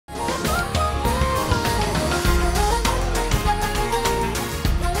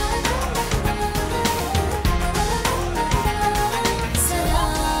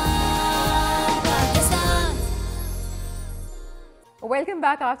Welcome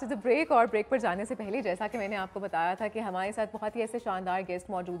back after the break. اور break پر جانے سے پہلے جیسا کہ میں نے آپ کو بتایا تھا کہ ہمارے ساتھ بہت ہی ایسے شاندار گیسٹ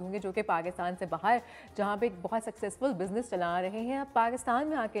موجود ہوں گے جو کہ پاکستان سے باہر جہاں پہ ایک بہت سکسیزفل بزنس چلا رہے ہیں, اب پاکستان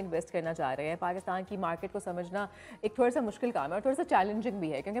میں آ کے انویسٹ کرنا چاہ رہے ہیں. پاکستان کی مارکیٹ کو سمجھنا ایک تھوڑا سا مشکل کام ہے اور تھوڑا سا چیلنجنگ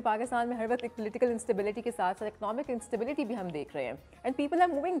بھی ہے, کیونکہ پاکستان میں ہر وقت ایک پولیٹیکل انسٹیبلٹی کے ساتھ ساتھ اکنامک انسٹیبلٹی بھی ہم دیکھ رہے ہیں, and people are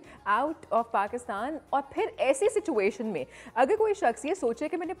moving out of Pakistan. اور پھر ایسی سچویشن میں اگر کوئی شخص یہ سوچے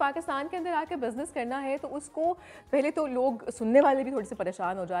کہ میں نے پاکستان کے اندر آ کے بزنس کرنا ہے تو اس کو پہلے تو لوگ سننے والے بھی تھوڑے سے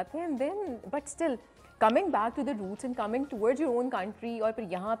پریشان ہو جاتے ہیں, then but still coming back to the roots and coming toward your own country اور پھر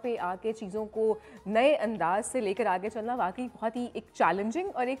یہاں پہ آ کے چیزوں کو نئے انداز سے لے کر آگے چلنا واقعی بہت ہی ایک چیلنجنگ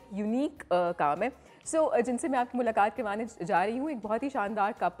اور ایک یونیک کام ہے. سو جن سے میں آپ کی ملاقات کروانے جا رہی ہوں, ایک بہت ہی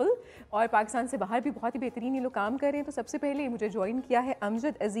شاندار کپل اور پاکستان سے باہر بھی بہت ہی بہترین یہ لوگ کام کر رہے ہیں. تو سب سے پہلے مجھے جوائن کیا ہے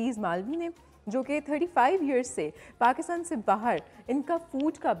امجد عزیز مالوی نے, جو کہ 35 ایئرس سے پاکستان سے باہر ان کا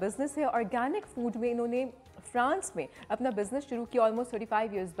فوڈ کا بزنس ہے. آرگینک فوڈ میں انہوں نے فرانس میں اپنا بزنس شروع کیا آلموسٹ 35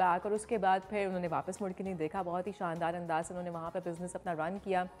 ایئرس بیک, اور اس کے بعد پھر انہوں نے واپس مڑ کے نہیں دیکھا. بہت ہی شاندار انداز سے انہوں نے وہاں پہ بزنس اپنا رن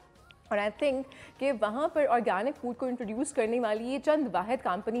کیا, اور آئی تھنک کہ وہاں پر آرگینک فوڈ کو انٹروڈیوس کرنے والی یہ چند واحد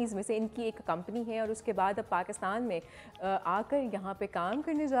کمپنیز میں سے ان کی ایک کمپنی ہے. اور اس کے بعد اب پاکستان میں آ کر یہاں پہ کام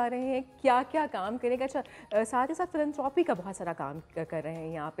کرنے جا رہے ہیں. کیا کیا کام کرے گا, اچھا ساتھ ہی ساتھ فلنتھراپی کا بہت سارا کام کر رہے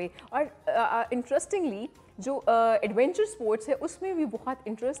ہیں یہاں پہ, اور انٹرسٹنگلی جو ایڈونچر اسپورٹس ہے اس میں بھی بہت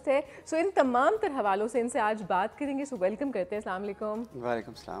انٹرسٹ ہے. سو ان تمام تر حوالوں سے ان سے آج بات کریں گے. سو ویلکم کرتے ہیں. السلام علیکم.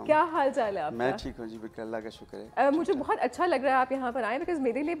 وعلیکم السلام. کیا حال چال ہے آپ کا؟ میں ٹھیک ہوں جی, بالکل اللہ کا شکر ہے. مجھے بہت اچھا لگ رہا ہے آپ یہاں پر آئیں, بیکاز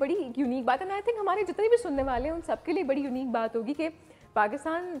میرے لیے بڑی یونیک بات ہے. آئی تھنک ہمارے جتنے بھی سننے والے ہیں ان سب کے لیے بڑی یونیک بات ہوگی کہ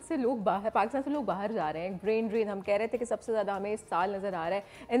پاکستان سے لوگ باہر جا رہے ہیں. برین ڈرین ہم کہہ رہے تھے کہ سب سے زیادہ ہمیں اس سال نظر آ رہا ہے,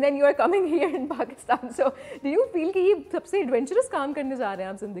 and then you are coming here in Pakistan. So do you feel کہ یہ سب سے ایڈونچرس کام کرنے جا رہے ہیں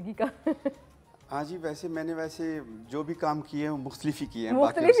آپ زندگی کا؟ ہاں جی, میں نے جو بھی کام کیے ہیں وہ مختلف ہی کیے ہیں,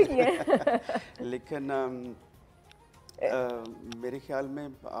 لیکن میرے خیال میں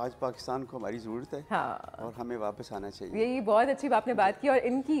آج پاکستان کو ہماری ضرورت ہے اور ہمیں واپس آنا چاہیے. یہی بہت اچھی آپ نے بات کی. اور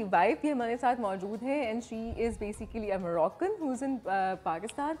ان کی وائف بھی ہمارے ساتھ موجود ہیں, and she is basically a Moroccan ہو از ان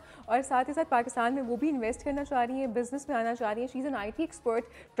پاکستان, اور ساتھ ہی ساتھ پاکستان میں وہ بھی انویسٹ کرنا چاہ رہی ہیں, بزنس میں آنا چاہ رہی ہیں. شی is an I T expert,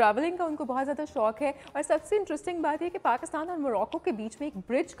 travelling کا ان کو بہت زیادہ شوق ہے. اور سب سے انٹرسٹنگ بات یہ کہ پاکستان اور موراکو کے بیچ میں ایک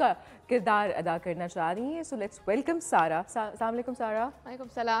برج کا کردار ادا کرنا چاہ رہی ہیں. سو لیٹس ویلکم سارا. السلام علیکم سارا. وعلیکم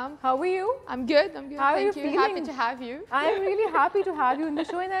السلام. How are you? I'm good. How are you Thank you. feeling? Happy to have you. I'm really happy to have you in the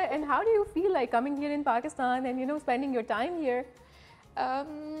show. And how do you feel like coming here in Pakistan and, you know, spending your time here?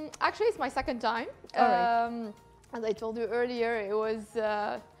 Actually, it's my second time. All right. As I told you earlier, it was,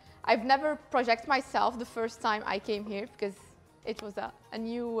 I've never projected myself the first time I came here because it was a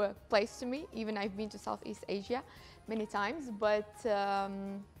new place to me. Even I've been to Southeast Asia many times, but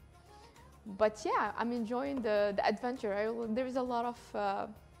yeah, I'm enjoying the adventure. There is a lot of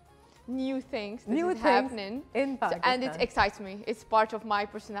new things happening in Pakistan, and it excites me. It's part of my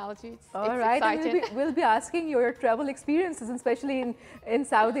personality. It's exciting. We'll be asking your travel experiences, especially in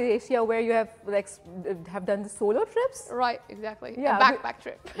South Asia, where you have done the solo trips. Right, exactly. Yeah, a backpack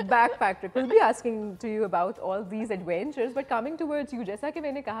trip. Backpack trip. We'll be asking to you about all these adventures, but coming towards you, جیسا کہ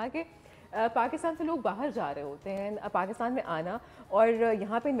میں نے کہا کہ پاکستان سے لوگ باہر جا رہے ہوتے ہیں, پاکستان میں آنا اور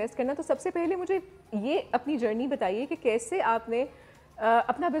یہاں پہ انویسٹ کرنا, تو سب سے پہلے مجھے یہ اپنی جرنی بتائیے کہ کیسے آپ نے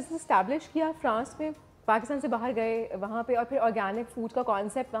اپنا بزنس اسٹیبلش کیا فرانس میں, پاکستان سے باہر گئے وہاں پہ, اور پھر آرگینک فوڈ کا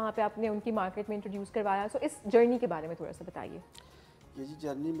کانسیپٹ وہاں پہ آپ نے ان کی مارکیٹ میں انٹروڈیوس کروایا. سو اس جرنی کے بارے میں تھوڑا سا بتائیے. یہ جی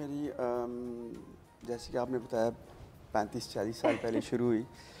جرنی میری جیسے کہ آپ نے بتایا 35-40 سال پہلے شروع ہوئی,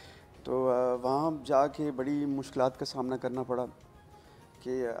 تو وہاں جا کے بڑی مشکلات کا سامنا کرنا پڑا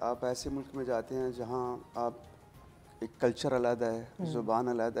کہ آپ ایسے ملک میں جاتے ہیں جہاں آپ ایک کلچر علیحدہ ہے, زبان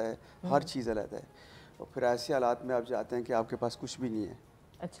علیحدہ ہے, ہر چیز علیحدہ ہے, اور پھر ایسے حالات میں آپ جاتے ہیں کہ آپ کے پاس کچھ بھی نہیں ہے.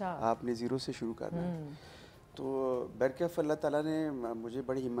 اچھا. آپ نے زیرو سے شروع کرنا ہے. تو برکت اللہ تعالیٰ نے مجھے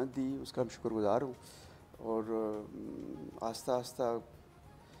بڑی ہمت دی, اس کا ہم شکر گزار ہوں, اور آہستہ آہستہ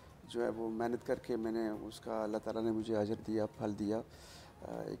جو ہے وہ محنت کر کے میں نے اس کا اللہ تعالیٰ نے مجھے اجر دیا, پھل دیا,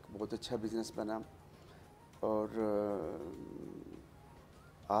 ایک بہت اچھا بزنس بنا. اور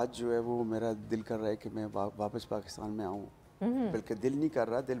آج جو ہے وہ میرا دل کر رہا ہے کہ میں واپس پاکستان میں آؤں, بلکہ دل نہیں کر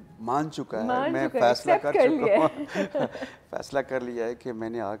رہا, دل مان چکا ہے, میں فیصلہ کر چکا ہوں, فیصلہ کر لیا ہے کہ میں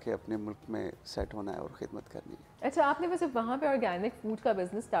نے آ کے اپنے ملک میں سیٹ ہونا ہے اور خدمت کرنی ہے. اچھا, آپ نے ویسے وہاں پہ آرگینک فوڈ کا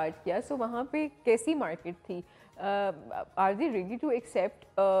بزنس اسٹارٹ کیا, سو وہاں پہ کیسی مارکیٹ تھی؟ Are they ready to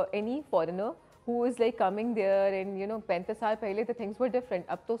accept any foreigner who is like coming there, and you know 35 سال پہلے the things were different.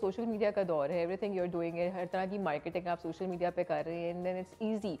 اب تو سوشل میڈیا کا دور ہے, everything you're doing ہے, ہر طرح کی مارکیٹنگ آپ سوشل میڈیا پہ کر رہے ہیں, and then it's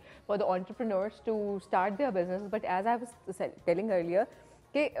easy for the entrepreneurs to start their business. But as I was telling earlier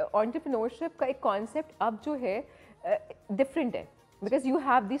کہ entrepreneurship کا ایک concept اب جو ہے different ہے, because you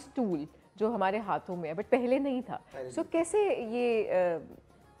have this tool जो हमारे हाथों में है, बट पहले नहीं था. सो कैसे ये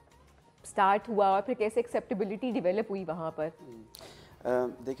स्टार्ट हुआ और फिर कैसे एक्सेप्टेबिलिटी डेवलप हुई वहाँ पर?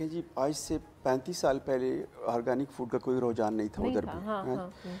 देखें जी, आज से 35 साल पहले ऑर्गेनिक फूड का कोई रुझान नहीं था उधर भी. हाँ.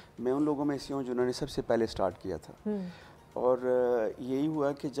 मैं उन लोगों में से हूँ जिन्होंने सबसे पहले स्टार्ट किया था. और यही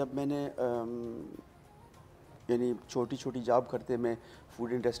हुआ कि जब मैंने यानी छोटी छोटी जॉब करते मैं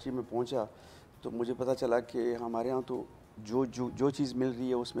फूड इंडस्ट्री में पहुँचा, तो मुझे पता चला कि हमारे यहाँ तो जो चीज़ मिल रही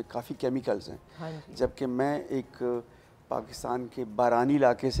है उसमें काफ़ी केमिकल्स हैं. जबकि मैं एक पाकिस्तान के बारानी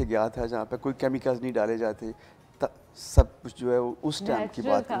इलाके से गया था जहाँ पे कोई केमिकल्स नहीं डाले जाते. सब कुछ जो है वो उस टाइम की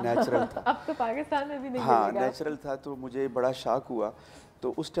बात नेचुरल था. अब तो पाकिस्तान में भी नहीं हाँ, नेचुरल था. तो मुझे बड़ा शौक हुआ.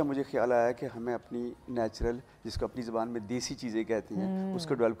 तो उस टाइम मुझे ख्याल आया कि हमें अपनी नेचुरल, जिसको अपनी ज़बान में देसी चीज़ें कहती हैं,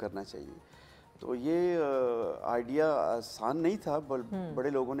 उसको डेवलप करना चाहिए. तो ये आइडिया आसान नहीं था. बड़े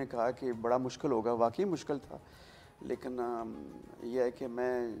लोगों ने कहा कि बड़ा मुश्किल होगा. वाकई मुश्किल था. लेकिन यह है कि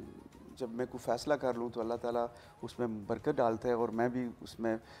जब मैं कोई फ़ैसला कर लूँ तो अल्लाह ताला उसमें बरकत डालता है और मैं भी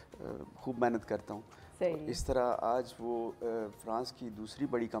उसमें खूब मेहनत करता हूँ. तो इस तरह आज वो फ्रांस की दूसरी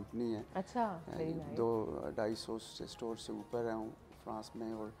बड़ी कंपनी है. अच्छा. 200-250 स्टोर से ऊपर है फ्रांस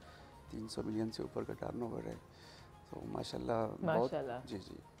में और 300 मिलियन से ऊपर का टर्नओवर है. तो माशाल्लाह बहुत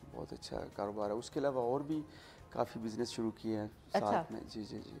जी बहुत अच्छा कारोबार है. उसके अलावा और भी काफ़ी बिजनेस शुरू किए हैं साथ में.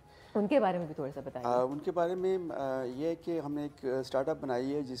 जी. उनके बारे में भी थोड़ा सा बताइए. उनके बारे में ये है कि हमने एक स्टार्टअप बनाई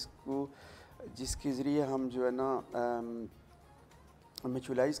है जिसके ज़रिए हम जो है ना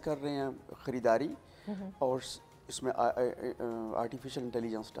म्यूचुअलाइज कर रहे हैं ख़रीदारी और इसमें आर्टिफिशियल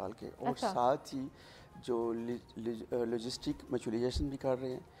इंटेलिजेंस डाल के. और साथ ही जो लॉजिस्टिक म्यूचुअलाइजेशन भी कर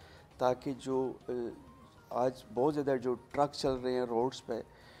रहे हैं, ताकि जो आज बहुत ज़्यादा जो ट्रक चल रहे हैं रोड्स पे,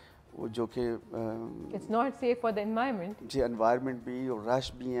 वो जो कि it's not safe for the environment. Ji, environment भी और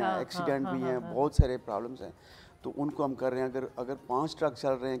रश भी हैं, एक्सीडेंट भी हैं, बहुत सारे प्रॉब्लम्स हैं. तो उनको हम कर रहे हैं. अगर 5 ट्रक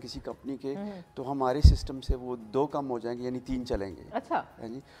चल रहे हैं किसी कंपनी के, तो हमारे सिस्टम से वो 2 कम हो जाएंगे, यानी 3 चलेंगे. अच्छा है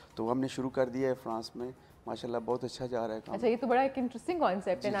जी. तो हमने शुरू कर दिया है फ्रांस में. माशाल्लाह बहुत अच्छा जा रहा है काम. अच्छा, ये तो बड़ा एक इंटरेस्टिंग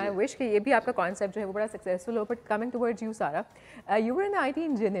कॉन्सेप्ट है. आई विश कि ये भी आपका कॉन्सेप्ट जो है वो बड़ा सक्सेसफुल हो. बट कमिंग टुवर्ड्स यू सारा, you were an IT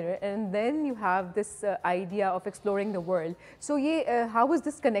engineer and then you have this idea of exploring the world. So how was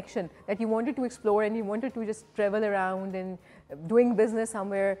this connection that you wanted to explore and you wanted to just travel around and doing business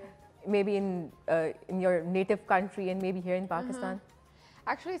somewhere, maybe in your native country and maybe here in Pakistan?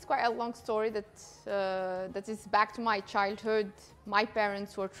 Actually, it's quite a long story that is back to my childhood. My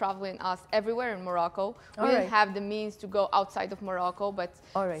parents were traveling us everywhere in Morocco. We didn't have the means to go outside of Morocco, but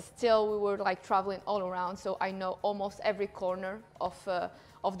still we were like traveling all around. So I know almost every corner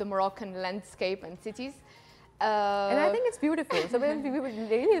of the Moroccan landscape and cities. And I think it's beautiful. So we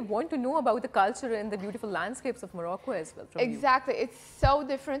really want to know about the culture and the beautiful landscapes of Morocco as well. Exactly. It's so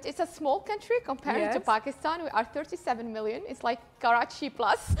different. It's a small country compared to Pakistan. We are 37 million. It's like Karachi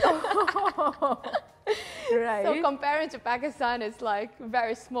plus. Right. So comparing to Pakistan, it's like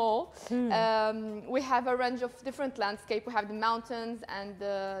very small. We have a range of different landscape. We have the mountains and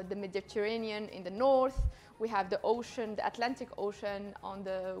the Mediterranean in the north. We have the ocean, the Atlantic Ocean on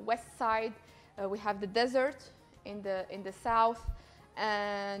the west side. We have the desert in the south,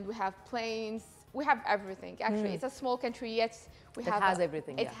 and we have plains. We have everything. Actually, it's a small country, yet it has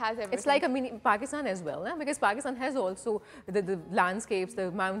everything. It has everything. It's like a mini Pakistan as well, because Pakistan has also the landscapes, the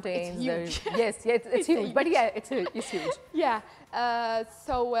mountains. It's huge. Yes, it's huge. But yeah, it's huge. Yeah.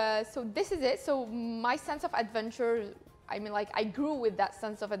 So this is it. So my sense of adventure, I mean, like I grew with that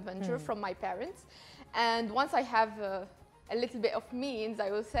sense of adventure from my parents, and once I have a little bit of means,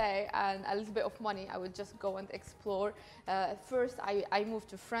 I will say, and a little bit of money, I would just go and explore. First, I moved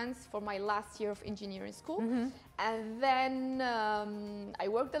to France for my last year of engineering school, and then I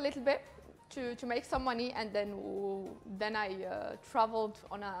worked a little bit to make some money, and then I traveled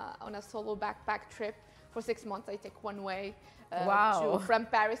on a solo backpack trip for 6 months. I take one way from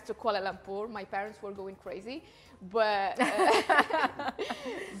Paris to Kuala Lumpur. My parents were going crazy, but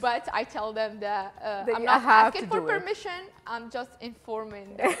but I tell them that I'm not asking for permission. I'm just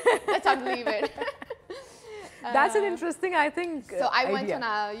informing that I'm leaving. That's an interesting, I think. So I went on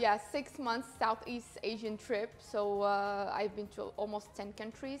a 6 month Southeast Asian trip. So I've been to almost 10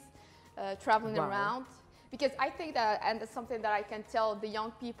 countries, traveling around. Because I think that, and that's something that I can tell the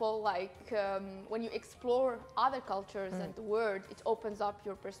young people, like when you explore other cultures and the world, it opens up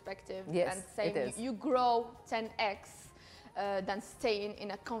your perspective. Yes, and saying you grow 10x than staying in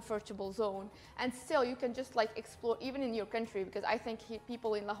a comfortable zone. And still you can just like explore even in your country, because I think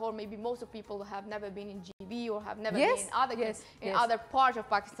people in Lahore, maybe most of people have never been in GB. be or have never Yes, been in other yes, in yes. other part of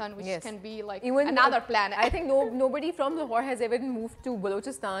Pakistan, which Yes. can be like Even another planet. I think nobody from Lahore has ever moved to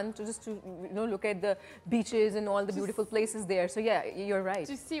Balochistan to just to look at the beaches and all the beautiful places there. So yeah, you're right.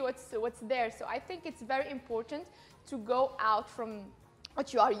 To see what's there. So I think it's very important to go out from what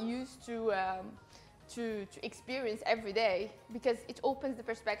you are used to experience every day, because it opens the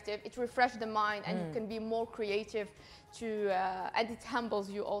perspective, it refreshes the mind, and you can be more creative and it humbles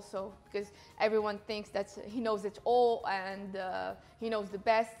you also, because everyone thinks that he knows it all and he knows the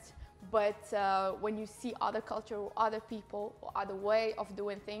best. But when you see other culture or other people or other way of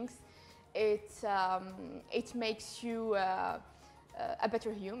doing things, it makes you a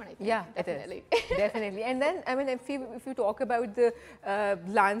better human, I think. Yeah, definitely. it is. Definitely. And then, I mean, if you talk about the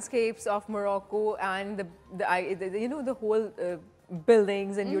landscapes of Morocco and the whole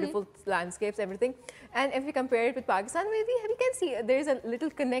buildings and beautiful landscapes, everything, and if we compare it with Pakistan, we can see there is a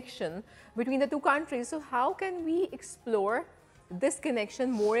little connection between the two countries. So how can we explore this connection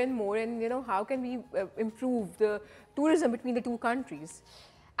more and more, and how can we improve the tourism between the two countries?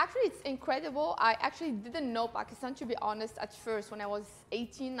 Actually, it's incredible. I actually didn't know Pakistan, to be honest, at first. When I was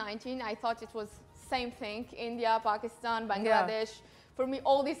 18, 19, I thought it was same thing. India, Pakistan, Bangladesh. Yeah. For me,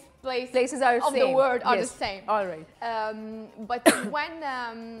 all these places are of same. The world are yes. the same. All right. But when,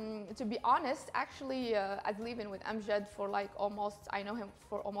 to be honest, actually, I've lived with Amjad for like I know him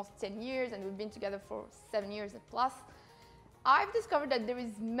for almost 10 years, and we've been together for 7 years plus. I've discovered that there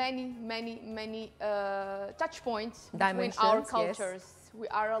is many touch points between our cultures. Yes. We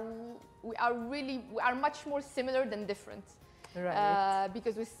are much more similar than different. Right.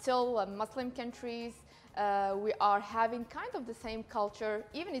 Because we're still Muslim countries. We are having kind of the same culture,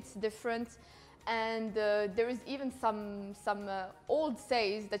 even it's different. And there is even some old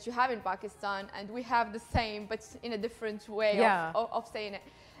sayings that you have in Pakistan, and we have the same, but in a different way of saying it.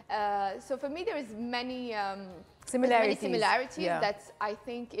 So for me, there is many similarities yeah. that I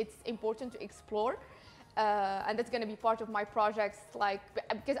think it's important to explore. And that's going to be part of my projects,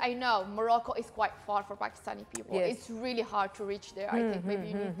 because I know Morocco is quite far for Pakistani people. Yes. It's really hard to reach there. I think maybe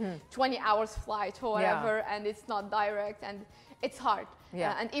you need 20 hours flight or whatever, yeah. and it's not direct, and it's hard.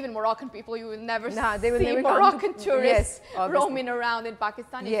 Yeah. And even Moroccan people, you will never see Moroccan tourists roaming around in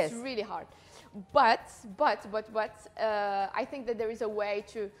Pakistan. It's really hard. But I think that there is a way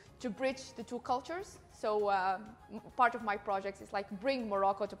to bridge the two cultures. So part of my project is like bring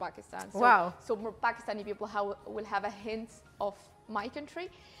Morocco to Pakistan. So, wow. So more Pakistani people will have a hint of my country,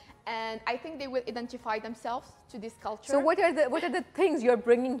 and I think they will identify themselves to this culture. So what are the things you're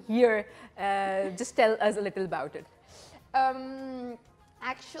bringing here? Just tell us a little about it.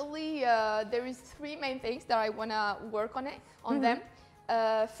 Actually, there is 3 main things that I wanna work on them.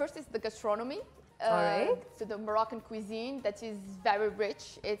 First is the gastronomy. All right. So the Moroccan cuisine that is very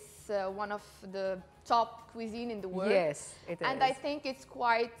rich. It's one of the top cuisine in the world. Yes, it is. And I think it's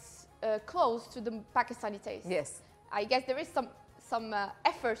quite close to the Pakistani taste. Yes. I guess there is some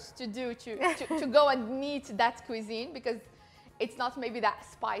efforts to do to go and meet that cuisine, because it's not maybe that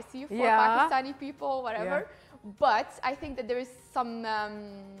spicy for Pakistani people, whatever. Yeah. But I think that there is some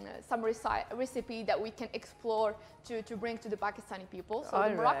recipe that we can explore to bring to the Pakistani people. So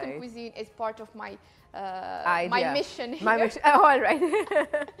the Moroccan cuisine is part of my mission here. My mission. Oh, all right.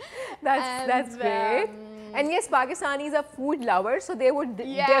 that's great. And yes, Pakistanis are food lovers, so they would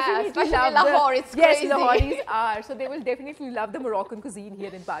definitely love Lahore. It's crazy. Yes, Lahoris are. So they will definitely love the Moroccan cuisine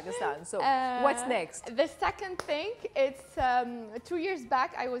here in Pakistan. So what's next? The second thing, it's 2 years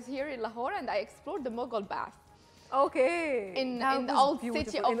back I was here in Lahore and I explored the Mughal bath. Okay. In the old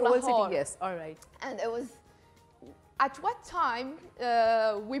city of Lahore. Old city, yes. All right. And it was, at what time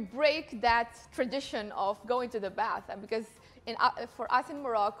we break that tradition of going to the bath? And because for us in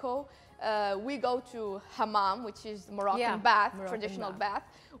Morocco, we go to hammam, which is Moroccan bath, traditional bath.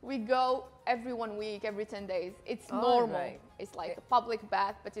 We go every 1 week, every 10 days. It's normal. Right. It's like a public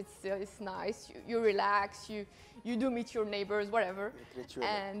bath, but it's nice. You relax. You do meet your neighbors, whatever.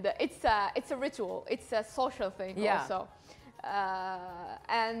 And it's a ritual. It's a social thing also.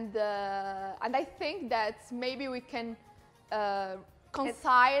 And I think that maybe we can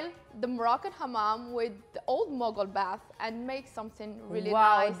reconcile the Moroccan hammam with the old Mughal bath and make something really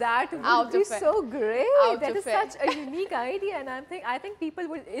nice. Wow, that would be so great. That is such a unique idea, and I think people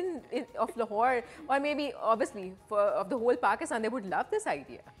would of Lahore, or maybe obviously of the whole Pakistan, they would love this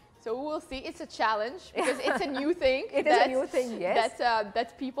idea. So we will see. It's a challenge because it's a new thing. It is a new thing, yes.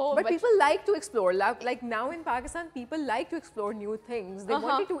 That people. But people like to explore. Like now in Pakistan, people like to explore new things. They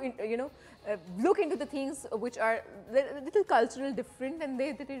wanted to, look into the things which are a little cultural different, and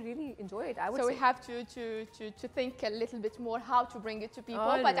they really enjoy it. I would say. So we have to think a little bit more how to bring it to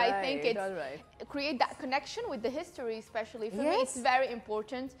people. But I think it's create that connection with the history, especially for me. It's very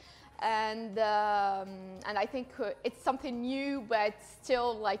important. And I think it's something new, but still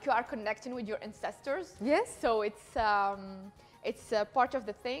like you are connecting with your ancestors. Yes. So it's part of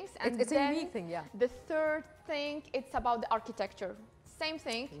the things. And it's a unique thing, yeah. The third thing, it's about the architecture. Same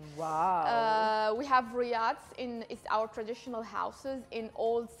thing. Wow. We have riyads it's our traditional houses in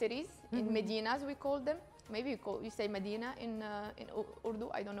old cities, in Medinas we call them. Maybe you say Medina in Urdu.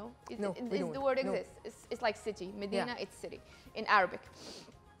 I don't know. The word exists. It's like city. Medina, it's city in Arabic.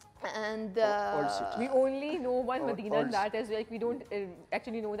 And we only know one Medina, and that is like we don't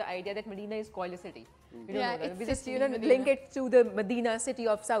actually know the idea that Medina is called a city. We don't know that. We just link it to the Medina city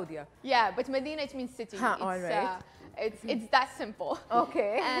of Saudi. Yeah, but Medina it means city. All right. It's that simple.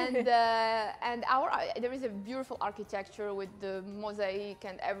 Okay. And there is a beautiful architecture with the mosaic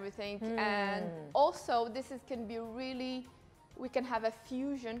and everything. And also can be really. We can have a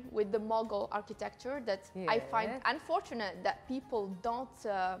fusion with the Mughal architecture that I find unfortunate that people don't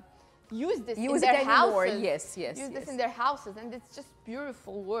use this in their houses. Yes. Use this in their houses, and it's just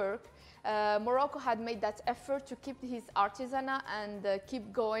beautiful work. Morocco had made that effort to keep his artisanal and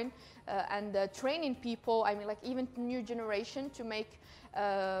keep going and training people. I mean, like even new generation to make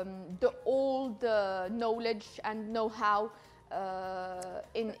the old knowledge and know-how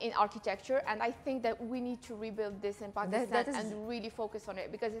in architecture, and I think that we need to rebuild this in Pakistan and really focus on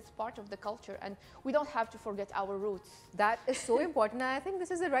it because it's part of the culture, and we don't have to forget our roots. That is so important. I think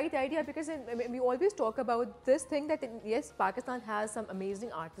this is the right idea because we always talk about this thing that yes, Pakistan has some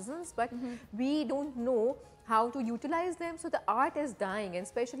amazing artisans, but we don't know how to utilize them. So the art is dying, and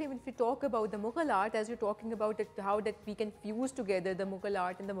especially if we talk about the Mughal art, as you're talking about it, how that we can fuse together the Mughal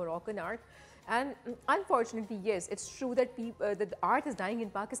art and the Moroccan art. And unfortunately, yes, it's true that that the art is dying in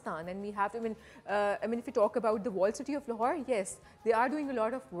Pakistan, and we have to. If we talk about the walled city of Lahore, yes, they are doing a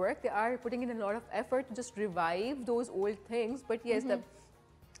lot of work. They are putting in a lot of effort to just revive those old things. But yes,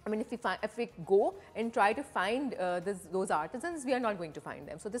 if we go and try to find those artisans, we are not going to find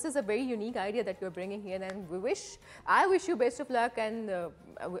them. So this is a very unique idea that you're bringing here, and I wish you best of luck, and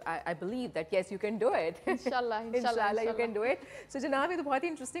I believe that yes, you can do it. Inshallah, you can do it. So जनाब, ये तो बहुत ही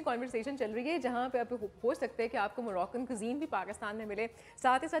interesting conversation चल रही है जहाँ पे आप हो सकते हैं कि आपको मोरक्कन कुजीन भी पाकिस्तान में मिले,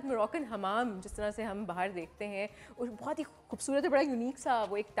 साथ ही साथ मोरक्कन हमाम जिस तरह से हम बाहर देखते हैं, और बहुत ही खूबसूरत और बड़ा यूनिक सा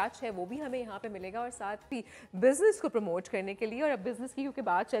वो एक टच है, वो भी हमें यहाँ पे मिलेगा, और साथ भी बिजनेस को प्रमोट करने के लिए, और अब बिजनेस की क्योंकि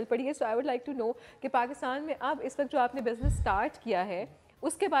बात चल पड़ी है, सो I would like to know कि पाकिस्तान में अब इस वक्त जो आपने बिजनेस स्टार्ट किया है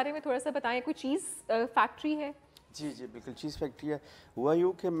उसके बारे में थोड़ा सा बताएं. कोई चीज़ फैक्ट्री है? जी बिल्कुल, चीज़ फैक्ट्री है. हुआ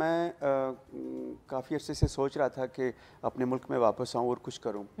यूँ कि मैं काफ़ी अरसे से सोच रहा था कि अपने मुल्क में वापस आऊँ और कुछ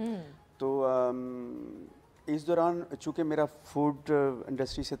करूँ. तो इस दौरान चूँकि मेरा फूड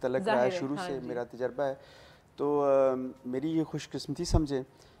इंडस्ट्री से तल्लुक़ रहा है, शुरू से मेरा तजर्बा है, तो मेरी ये खुशकिस्मती समझे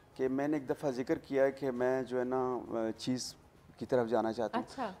कि मैंने एक दफ़ा जिक्र किया है कि मैं जो है ना चीज़ की तरफ जाना चाहता हूँ.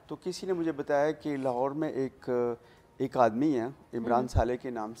 अच्छा. तो किसी ने मुझे बताया कि लाहौर में एक आदमी है इमरान साले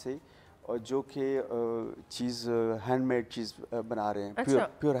के नाम से, और जो कि चीज़ हैंडमेड चीज़ बना रहे हैं. अच्छा.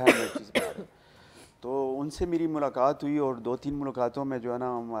 प्योर हैंडमेड चीज़ बना रहे हैं. तो उनसे मेरी मुलाकात हुई, और 2-3 मुलाकातों में जो है ना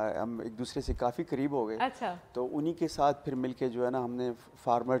हम एक दूसरे से काफ़ी करीब हो गए. अच्छा. तो उन्हीं के साथ फिर मिलके जो है ना हमने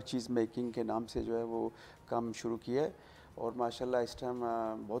फार्मर चीज़ मेकिंग के नाम से जो है वो काम शुरू किया है, और माशाल्लाह इस टाइम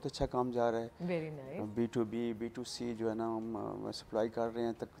बहुत अच्छा काम जा रहा है. Very nice. B2B B2C जो है ना हम सप्लाई कर रहे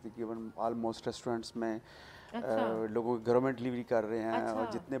हैं तकरीबन ऑलमोस्ट रेस्टोरेंट्स में. अच्छा. लोगों के घरों में डिलीवरी कर रहे हैं. अच्छा.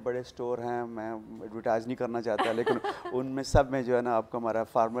 और जितने बड़े स्टोर हैं, मैं एडवर्टाइज नहीं करना चाहता लेकिन उनमें सब में जो है ना आपको हमारा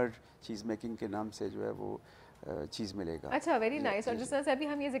फार्मर चीज़ मेकिंग के नाम से जो है वो चीज़ मिलेगा. अच्छा, वेरी नाइस. और जिस तरह से अभी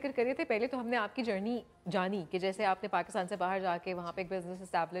हम ये जिक्र कर रहे थे, पहले तो हमने आपकी जर्नी जानी कि जैसे आपने पाकिस्तान से बाहर जाके वहाँ पे एक बिज़नेस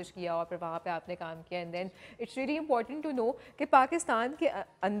इस्टेब्लिश किया और फिर वहाँ पे आपने काम किया, and then it's really important to know कि पाकिस्तान के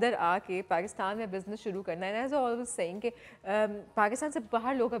अंदर आके पाकिस्तान में बिज़नेस शुरू करना है. एज ऑलवेज सेइंग कि पाकिस्तान से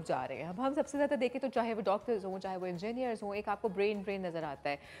बाहर लोग अब जा रहे हैं. अब हम सबसे ज़्यादा देखें तो चाहे वो डॉक्टर्स हों, चाहे वो इंजीनियर्स हों, एक आपको ब्रेन नज़र आता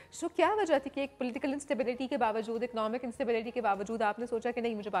है. सो क्या वजह थी कि एक पोलिटिकल इंस्टेबिलिटी के बावजूद, इकनॉमिक इंस्टेबिलिटी के बावजूद आपने सोचा कि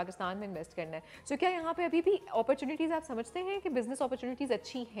नहीं, मुझे पाकिस्तान में इन्वेस्ट करना है? सो क्या यहाँ पर अभी भी अपॉर्चुनिटीज़ आप समझते हैं कि बिज़नेस अपॉर्चुनिटीज़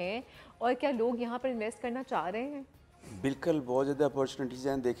अच्छी हैं, और क्या लोग यहाँ पर इन्वेस्ट करना चाह रहे हैं? बिल्कुल, बहुत ज़्यादा अपॉर्चुनिटीज़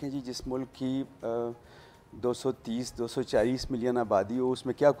हैं. देखें जी, जिस मुल्क की 230 240 ملین آبادی ہو, اس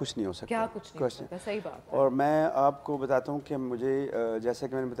میں کیا کچھ نہیں ہو سکتا. کیا کچھ نہیں ہو سکتا, صحیح بات ہے. اور میں آپ کو بتاتا ہوں کہ مجھے جیسا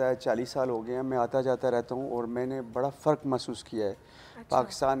کہ میں نے بتایا 40 سال ہو گئے ہیں, میں آتا جاتا رہتا ہوں, اور میں نے بڑا فرق محسوس کیا ہے.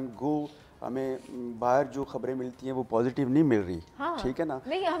 پاکستان گو ہمیں باہر جو خبریں ملتی ہیں وہ پازیٹیو نہیں مل رہی, ٹھیک ہے نا,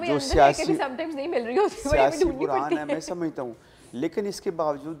 جو سیاسی بحران ہے میں سمجھتا ہوں, لیکن اس کے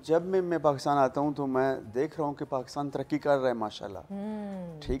باوجود جب میں پاکستان آتا ہوں تو میں دیکھ رہا ہوں کہ پاکستان ترقی کر رہا ہے ماشاءاللہ,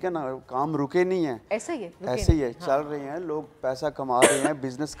 ٹھیک ہے نا, کام رکے نہیں ہیں, ایسے ہی ہے, چل رہے ہیں لوگ, پیسا کما رہے ہیں,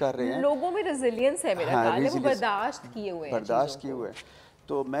 بزنس کر رہے ہیں, لوگوں میں ریزیلینس ہے, میرا خیال ہے وہ برداشت کیے ہوئے ہیں.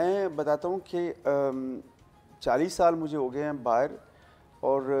 تو میں بتاتا ہوں کہ 40 سال مجھے ہو گئے ہیں باہر,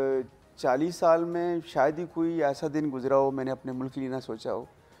 اور 40 سال میں شاید ہی کوئی ایسا دن گزرا ہو میں نے اپنے ملک کے لیے نہ سوچا ہو,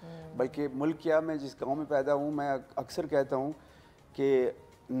 بلکہ ملک کیا, میں جس گاؤں میں پیدا ہوں میں اکثر کہتا ہوں کہ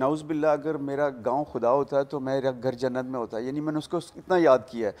نعوذ باللہ اگر میرا گاؤں خدا ہوتا ہے تو میرا گھر جنت میں ہوتا ہے. یعنی میں نے اس کو اتنا یاد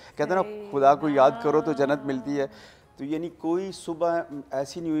کیا ہے, کہتے ہیں نا خدا کو یاد کرو تو جنت ملتی ہے. تو یعنی کوئی صبح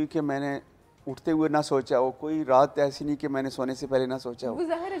ایسی نہیں ہوئی کہ میں نے اٹھتے ہوئے نہ سوچا ہو, کوئی رات ایسی نہیں کہ میں نے سونے سے پہلے نہ سوچا ہو. وہ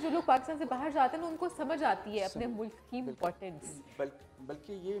ظاہر ہے جو لوگ پاکستان سے باہر جاتے ہیں نا ان کو سمجھ آتی ہے اپنے ملک کی امپورٹنس.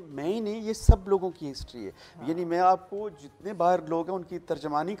 بلکہ یہ میں ہی نہیں, یہ سب لوگوں کی ہسٹری ہے. یعنی میں آپ کو جتنے باہر لوگ ہیں ان کی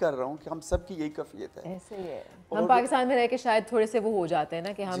ترجمانی کر رہا ہوں کہ ہم سب کی یہی کیفیت ہے. ایسے ہی ہے, ہم پاکستان میں رہ کے شاید تھوڑے سے وہ ہو جاتے ہیں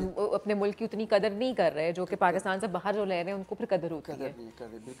نا کہ ہم اپنے ملک کی اتنی قدر نہیں کر رہے, جو کہ پاکستان سے باہر جو رہ رہے ہیں ان کو پھر قدر ہوتی ہے.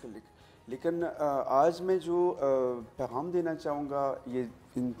 بالکل. لیکن آج میں جو پیغام دینا چاہوں گا یہ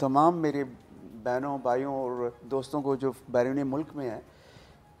ان تمام میرے بہنوں بھائیوں اور دوستوں کو جو بیرون ملک میں ہیں,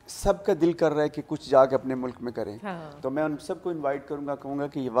 سب کا دل کر رہا ہے کہ کچھ جا کے اپنے ملک میں کریں. تو میں ان سب کو انوائٹ کروں گا, کہوں گا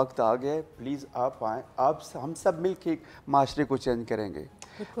کہ یہ وقت آ گیا ہے, پلیز آپ آئیں, ہم سب مل کے معاشرے کو چینج کریں گے.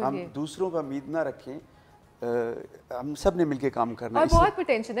 ہم دوسروں پر امید نہ رکھیں, ہم سب نے مل کے کام کرنا ہے. اور بہت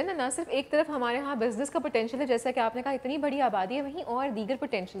پوٹینشیل ہے نا, نہ صرف ایک طرف ہمارے ہاں بزنس کا پوٹینشیل ہے جیسا کہ آپ نے کہا اتنی بڑی آبادی ہے, وہیں اور دیگر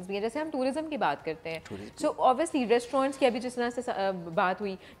پوٹینشیلز بھی ہیں. جیسے ہم ٹورزم کی بات کرتے ہیں, سو آبویسلی ریسٹورینٹس کی ابھی جس طرح سے بات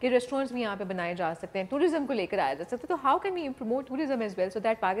ہوئی کہ ریسٹورینٹس بھی یہاں پہ بنائے جا سکتے ہیں, ٹورزم کو لے کر آیا جا سکتا ہے. تو how can we promote tourism as well so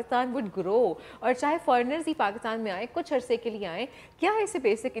that Pakistan would گرو, اور چاہے فارنرز ہی پاکستان میں آئیں, کچھ عرصے کے لیے آئیں, کیا ایسے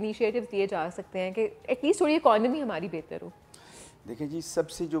بیسک انیشیٹیوز دیے جا سکتے ہیں کہ ایٹ لیسٹ تھوڑی اکانومی ہماری بہتر ہو؟ دیکھیں جی, سب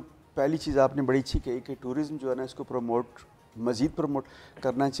سے جو پہلی چیز آپ نے بڑی اچھی کہی کہ ٹورزم جو ہے نا اس کو مزید پروموٹ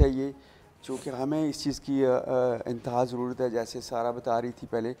کرنا چاہیے, چونکہ ہمیں اس چیز کی انتہا ضرورت ہے. جیسے سارا بتا رہی تھی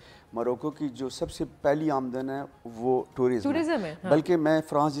پہلے, موروکو کی جو سب سے پہلی آمدن ہے وہ ٹورزم ہے. بلکہ میں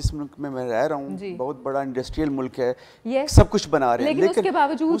فرانس جس ملک میں رہ رہا ہوں, بہت بڑا انڈسٹریل ملک ہے, سب کچھ بنا رہے ہیں, لیکن اس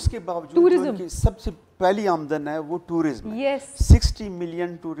کے باوجود جو ان کی سب سے پہلی آمدن ہے وہ ٹورزم ہے. 60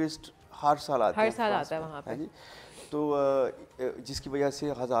 ملین ٹورسٹ ہر سال آتے ہیں وہاں پہ, تو جس کی وجہ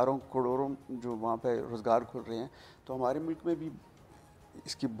سے ہزاروں کروڑوں جو وہاں پہ روزگار کھل رہے ہیں. تو ہمارے ملک میں بھی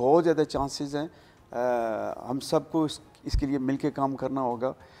اس کی بہت زیادہ چانسز ہیں. ہم سب کو اس کے لیے مل کے کام کرنا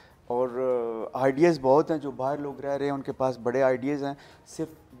ہوگا. اور آئیڈیاز بہت ہیں, جو باہر لوگ رہ رہے ہیں ان کے پاس بڑے آئیڈیاز ہیں,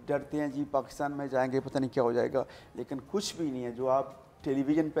 صرف ڈرتے ہیں جی پاکستان میں جائیں گے پتہ نہیں کیا ہو جائے گا. لیکن کچھ بھی نہیں ہے, جو آپ ٹیلی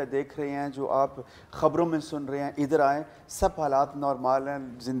ویژن پہ دیکھ رہے ہیں, جو آپ خبروں میں سن رہے ہیں, ادھر آئیں, سب حالات نارمل ہیں,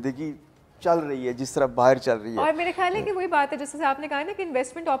 زندگی چل رہی ہے جس طرح باہر چل رہی ہے. اور میرے خیال ہے کہ وہی بات ہے جیسے سے آپ نے کہا نا کہ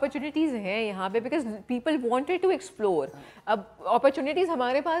انویسٹمنٹ اپرچونیٹیز ہیں یہاں پہ, because people wanted to explore. اب اپرچونیٹیز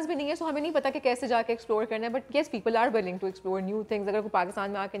ہمارے پاس بھی نہیں ہے, سو ہمیں نہیں پتا کہ کیسے جا کے ایکسپلور کرنا ہے, but yes people are willing to explore new things. اگر کوئی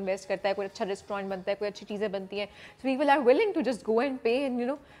پاکستان میں آ کے انویسٹ کرتا ہے, کوئی اچھا ریسٹورینٹ بنتا ہے, کوئی اچھی چیزیں بنتی ہیں, so people are willing to just go and pay and you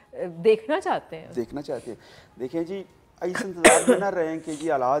know دیکھنا چاہتے ہیں. دیکھیں جی, اس انتظار میں نہ رہیں کہ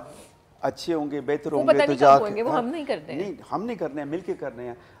جی حالات اچھے ہوں گے, بہتر ہوں گے تو جا کے, وہ ہم نہیں کرتے ہیں. ہم نہیں کرنے ہیں, مل کے کرنے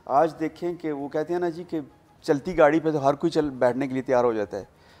ہیں. آج دیکھیں کہ وہ کہتے ہیں نا جی کہ چلتی گاڑی پہ تو ہر کوئی بیٹھنے کے لیے تیار ہو جاتا ہے,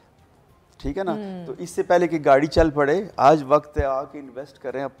 ٹھیک ہے نا. تو اس سے پہلے کہ گاڑی چل پڑے, آج وقت ہے آ کے انویسٹ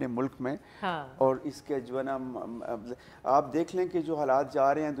کریں اپنے ملک میں. اور اس کے جو ہے نا آپ دیکھ لیں کہ جو حالات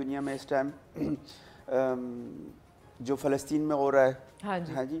جا رہے ہیں دنیا میں اس ٹائم, جو فلسطین میں ہو رہا ہے,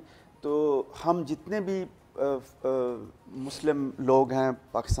 ہاں جی, تو ہم جتنے بھی مسلم لوگ ہیں,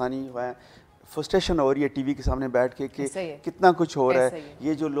 پاکستانی ہیں, فرسٹریشن ہو رہی ہے ٹی وی کے سامنے بیٹھ کے کہ کتنا کچھ ہو رہا ہے.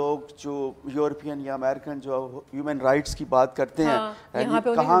 یہ جو لوگ جو یورپین یا امریکن جو ہیومن رائٹس کی بات کرتے ہیں,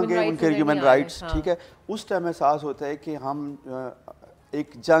 کہاں گئے ان کے ہیومن رائٹس, ٹھیک ہے. اس ٹائم احساس ہوتا ہے کہ ہم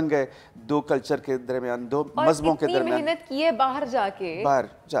ایک جنگ ہے دو کلچر کے درمیان, دو مذہبوں کے درمیان. محنت کی ہے باہر جا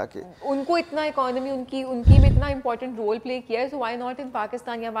کے ان کو اتنا اکانومی ان کی میں اتنا امپورٹنٹ رول پلے کیا ہے, so why not in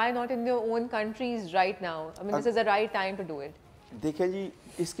Pakistan یا Y not in their own countries right now. I main this is the right time to do it. دیکھیں جی,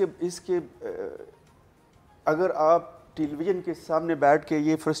 اس کے اگر آپ ٹیلی ویژن کے سامنے بیٹھ کے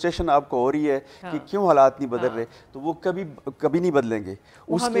یہ فرسٹریشن آپ کو ہو رہی ہے کہ کیوں حالات نہیں بدل رہے, تو وہ کبھی نہیں بدلیں گے.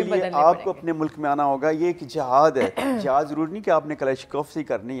 اس کے لیے آپ کو اپنے ملک میں آنا ہوگا. یہ ایک جہاد ہے. جہاد ضروری نہیں کہ آپ نے کلاشنکوف سے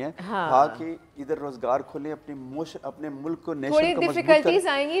کرنی ہے, کہ ادھر روزگار کھولیں, اپنے ملک کو, نیشن کو مضبوط کریں. ڈیفیکلٹیز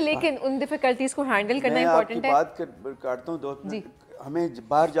آئیں گی لیکن ان ڈیفیکلٹیز کو ہینڈل کرنا امپورٹنٹ ہے. میں آپ کی بات کرتا ہوں 2 منٹ. ہمیں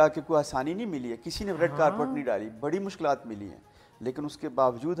باہر جا کے کوئی آسانی نہیں ملی ہے, کسی نے ریڈ کارپٹ نہیں ڈالی, بڑی مشکلات ملی ہیں, لیکن اس کے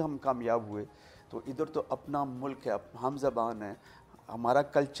باوجود ہم کامیاب ہوئے. تو ادھر تو اپنا ملک ہے, ہم زبان ہے, ہمارا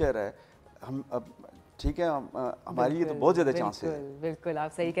کلچر ہے, ہم ٹھیک ہے, ہماری لیے تو بہت زیادہ چانس ہے. بالکل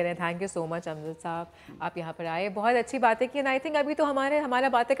آپ صحیح کہہ رہے ہیں. تھینک یو سو مچ امجد صاحب, آپ یہاں پر آئے, بہت اچھی باتیں کی. آئی تھنک ابھی تو ہمارا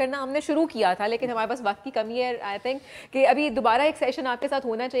باتیں کرنا ہم نے شروع کیا تھا, لیکن ہمارے پاس وقت کی کمی ہے. آئی تھنک کہ ابھی دوبارہ ایک سیشن آپ کے ساتھ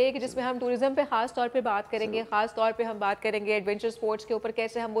ہونا چاہیے کہ جس میں ہم ٹورزم پہ خاص طور پہ بات کریں گے, خاص طور پہ ہم بات کریں گے ایڈونچر اسپورٹس کے اوپر,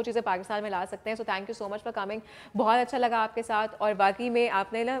 کیسے ہم وہ چیزیں پاکستان میں لا سکتے ہیں. So thank you so much for coming, بہت اچھا لگا آپ کے ساتھ. اور باقی میں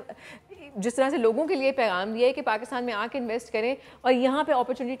آپ نے نا جس طرح سے لوگوں کے لیے پیغام دیا ہے کہ پاکستان میں آ کے انویسٹ کریں اور یہاں پہ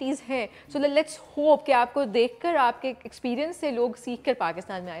اپرچونیٹیز ہیں. سو لیٹس ہوپ کہ آپ کو دیکھ کر, آپ کے ایکسپیرینس سے لوگ سیکھ کر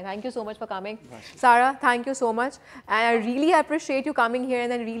پاکستان میں آئے. Thank you so much for coming. سارا, thank you so much, and I really appreciate you coming here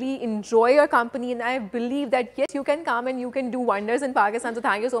and I really enjoy your company, and I believe that yes, you can come and you can do wonders in Pakistan. So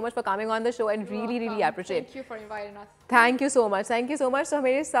thank you so much for coming on the show and really appreciate. Thank you for inviting us. Thank you so much, thank you so مچ. تو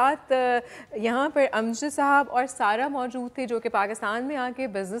میرے ساتھ یہاں پر امجد صاحب اور سارا موجود تھے جو کہ پاکستان میں آ کے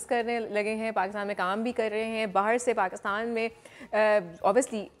بزنس کرنے لگے ہیں, پاکستان میں کام بھی کر رہے ہیں. باہر سے پاکستان میں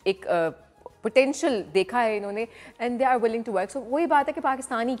اوبیسلی ایک پوٹینشیل دیکھا ہے انہوں نے, and they are willing to work. سو وہی بات ہے کہ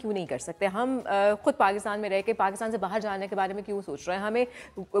پاکستانی کیوں نہیں کر سکتے, ہم خود پاکستان میں رہ کے پاکستان سے باہر جانے کے بارے میں کیوں سوچ رہے ہیں. ہمیں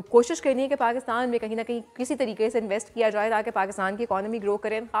کوشش کرنی ہے کہ پاکستان میں کہیں نہ کہیں کسی طریقے سے انویسٹ کیا جائے تاکہ پاکستان کی اکانومی گرو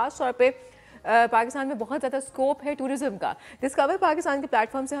کرے. خاص طور پہ پاکستان میں بہت زیادہ اسکوپ ہے ٹورزم کا. ڈسکور پاکستان کے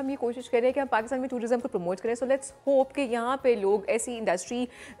پلیٹ فارم سے ہم یہ کوشش کریں کہ ہم پاکستان میں ٹورزم کو پروموٹ کریں. سو لیٹس ہوپ کہ یہاں پہ لوگ ایسی انڈسٹری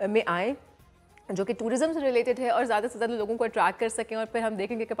میں آئیں جو کہ ٹورزم سے ریلیٹڈ ہے اور زیادہ سے زیادہ لوگوں کو اٹریکٹ کر سکیں, اور پھر ہم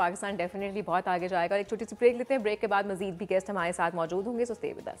دیکھیں گے کہ پاکستان ڈیفینیٹلی بہت آگے جائے گا. ایک چھوٹی سی بریک لیتے ہیں, بریک کے بعد مزید بھی گیسٹ ہمارے ساتھ موجود ہوں گے. So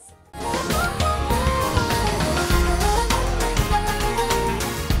stay with us.